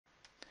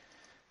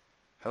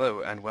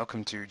Hello and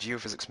welcome to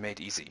Geophysics Made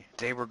Easy.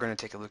 Today we're going to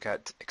take a look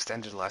at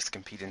extended elastic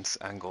impedance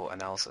angle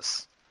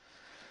analysis.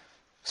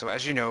 So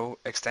as you know,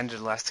 extended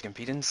elastic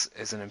impedance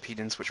is an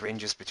impedance which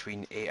ranges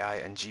between Ai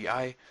and Gi,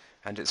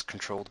 and it's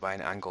controlled by an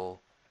angle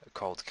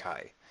called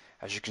chi.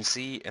 As you can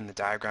see in the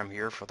diagram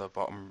here for the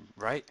bottom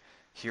right,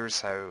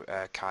 here's how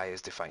chi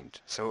is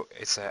defined. So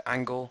it's an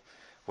angle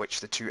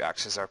which the two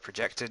axes are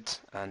projected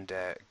and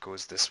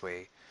goes this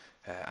way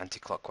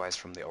anti-clockwise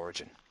from the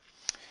origin.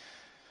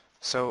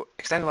 So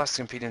extended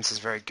elastic impedance is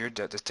very good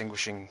at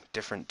distinguishing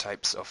different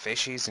types of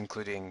facies,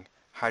 including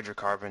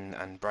hydrocarbon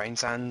and brine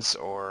sands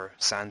or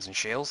sands and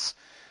shales,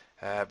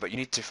 but you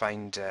need to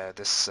find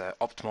this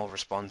optimal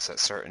response at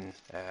certain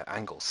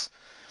angles.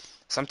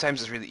 Sometimes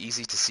it's really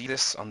easy to see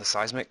this on the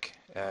seismic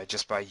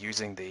just by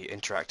using the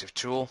interactive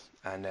tool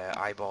and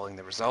eyeballing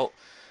the result,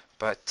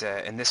 but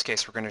in this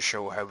case we're going to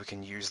show how we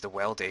can use the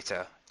well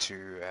data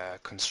to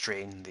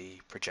constrain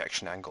the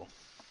projection angle.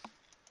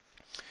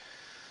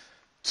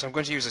 So I'm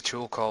going to use a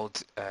tool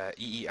called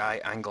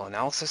EEI Angle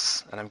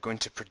Analysis, and I'm going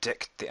to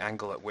predict the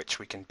angle at which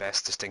we can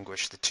best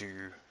distinguish the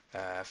two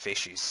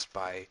facies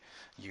by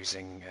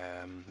using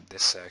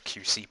this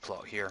QC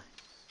plot here.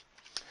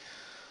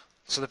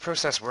 So the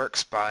process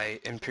works by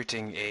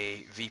inputting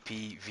a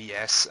VP,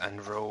 VS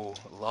and rho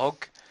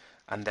log,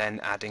 and then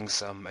adding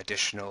some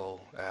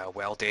additional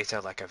well data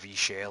like a V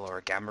shale or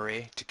a gamma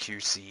ray to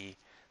QC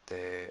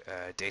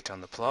the data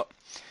on the plot.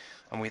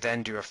 And we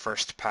then do a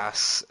first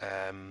pass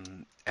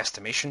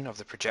estimation of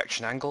the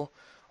projection angle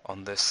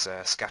on this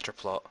scatter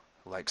plot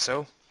like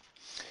so.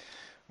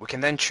 We can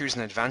then choose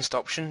an advanced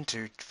option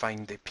to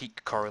find the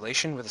peak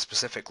correlation with a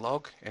specific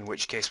log, in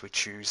which case we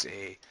choose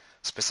a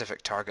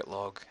specific target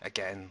log,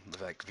 again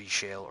like V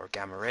shale or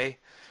gamma ray,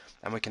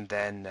 and we can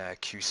then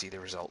QC the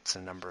results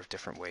in a number of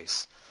different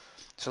ways.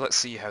 So let's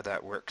see how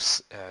that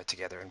works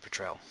together in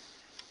Petrel.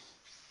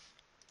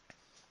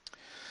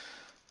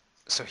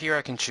 So here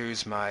I can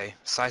choose my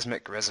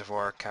seismic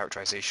reservoir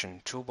characterization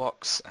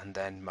toolbox and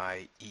then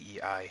my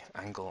EEI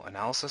angle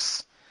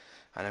analysis,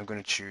 and I'm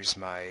going to choose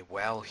my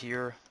well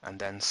here and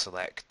then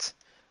select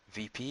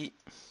VP,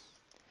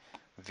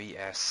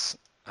 VS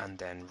and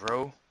then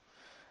rho,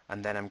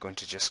 and then I'm going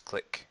to just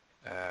click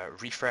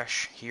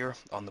refresh here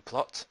on the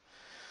plot,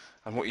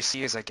 and what you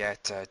see is I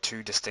get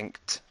two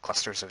distinct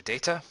clusters of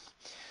data.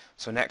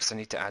 So next I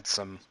need to add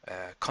some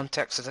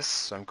context to this,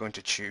 so I'm going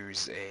to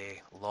choose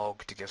a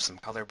log to give some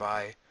color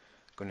by. I'm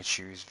going to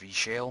choose V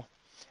shale,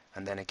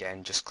 and then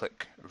again just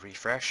click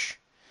refresh,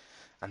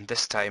 and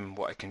this time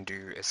what I can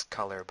do is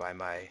color by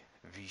my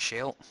V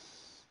shale.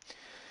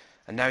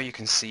 And now you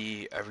can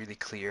see a really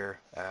clear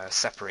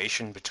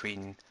separation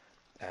between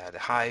the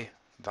high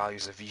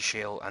values of V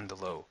shale and the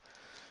low.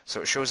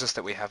 So it shows us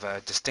that we have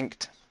a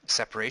distinct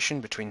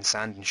separation between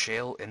sand and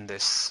shale in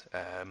this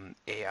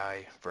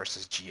Ai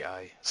versus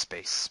Gi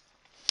space.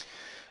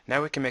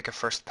 Now we can make a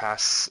first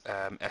pass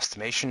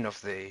estimation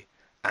of the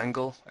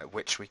angle at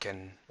which we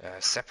can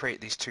separate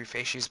these two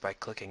facies by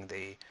clicking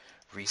the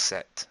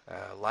reset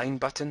line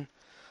button.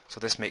 So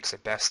this makes a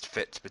best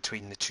fit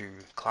between the two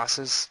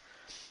classes,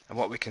 and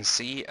what we can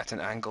see at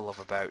an angle of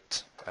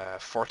about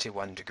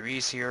 41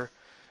 degrees here,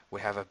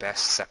 we have a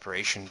best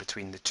separation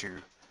between the two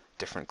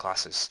different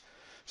classes.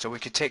 So we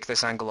could take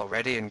this angle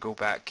already and go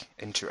back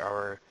into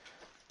our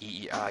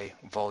EEI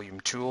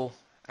volume tool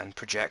and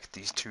project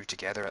these two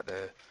together at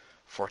the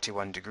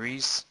 41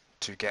 degrees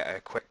to get a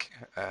quick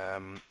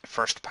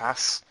first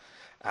pass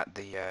at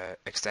the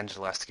extended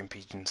elastic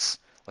impedance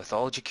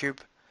lithology cube.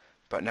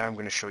 But now I'm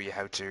going to show you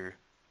how to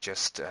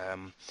just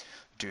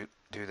do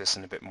this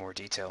in a bit more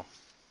detail.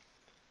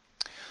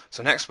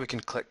 So next we can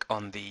click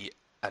on the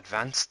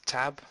Advanced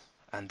tab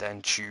and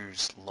then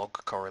choose Log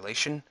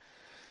Correlation.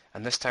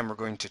 And this time we're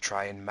going to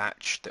try and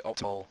match the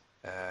optimal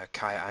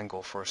chi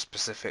angle for a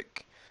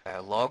specific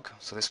log.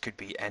 So this could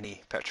be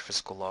any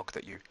petrophysical log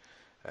that you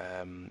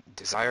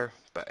desire,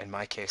 but in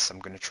my case I'm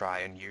going to try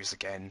and use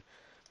again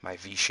my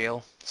V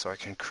shale, so I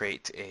can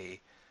create a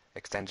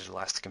extended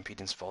elastic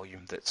impedance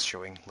volume that's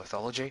showing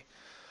lithology.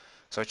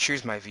 So I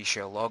choose my V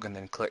shale log and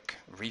then click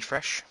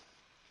refresh.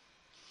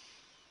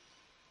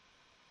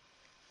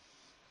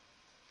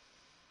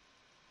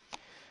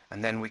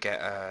 And then we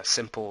get a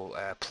simple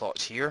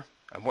plot here.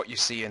 And what you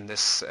see in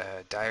this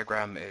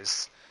diagram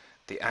is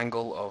the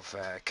angle of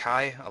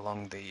chi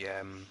along the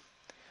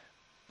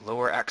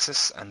lower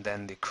axis and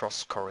then the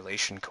cross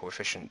correlation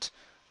coefficient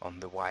on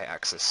the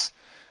y-axis.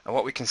 And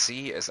what we can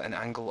see is an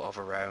angle of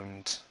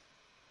around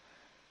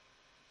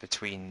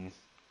between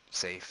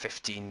say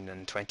 15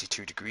 and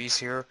 22 degrees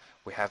here.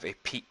 We have a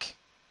peak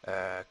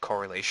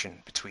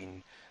correlation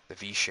between the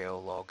V shale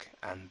log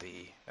and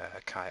the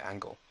chi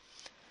angle.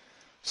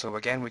 So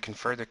again, we can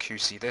further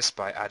QC this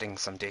by adding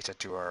some data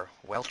to our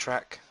well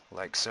track,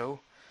 like so,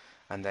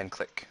 and then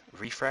click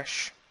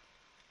refresh.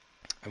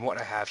 And what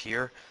I have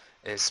here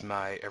is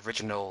my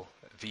original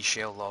V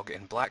shale log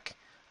in black,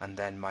 and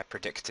then my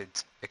predicted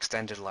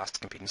extended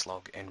elastic impedance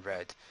log in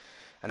red.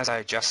 And as I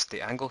adjust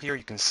the angle here,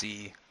 you can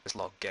see this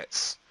log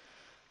gets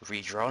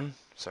redrawn,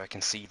 so I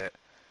can see that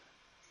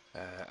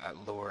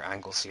At lower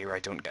angles here I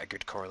don't get a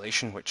good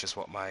correlation, which is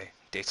what my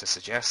data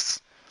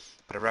suggests.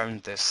 But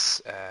around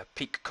this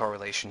peak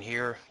correlation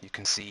here, you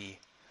can see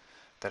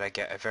that I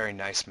get a very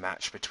nice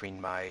match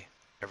between my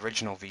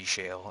original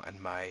V-shale and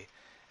my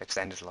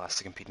extended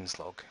elastic impedance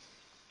log.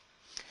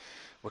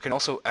 We can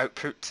also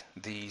output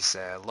these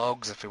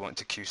logs if we want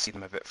to QC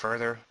them a bit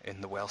further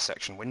in the well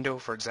section window,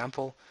 for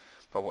example.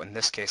 But in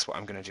this case, what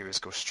I'm going to do is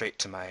go straight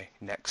to my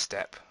next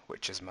step,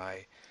 which is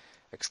my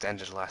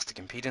extended elastic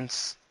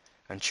impedance,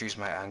 and choose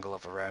my angle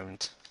of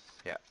around,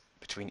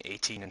 between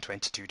 18 and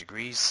 22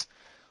 degrees.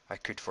 I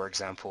could, for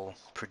example,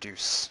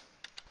 produce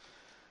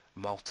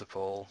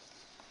multiple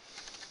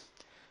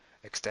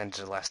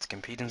extended elastic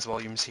impedance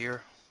volumes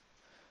here.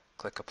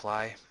 Click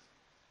apply.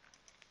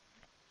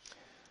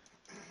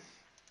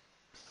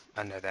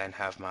 And I then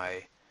have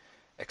my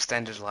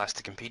extended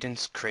elastic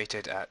impedance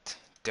created at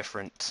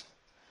different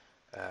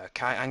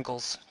chi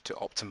angles to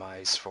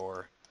optimize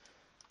for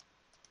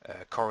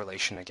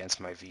correlation against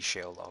my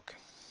V-shale log.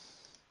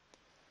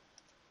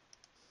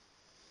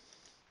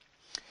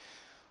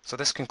 So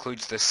this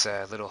concludes this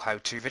little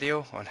how-to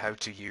video on how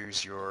to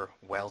use your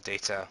well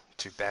data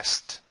to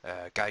best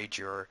guide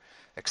your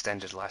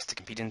extended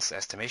elastic impedance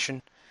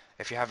estimation.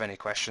 If you have any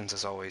questions,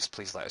 as always,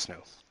 please let us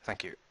know.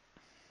 Thank you.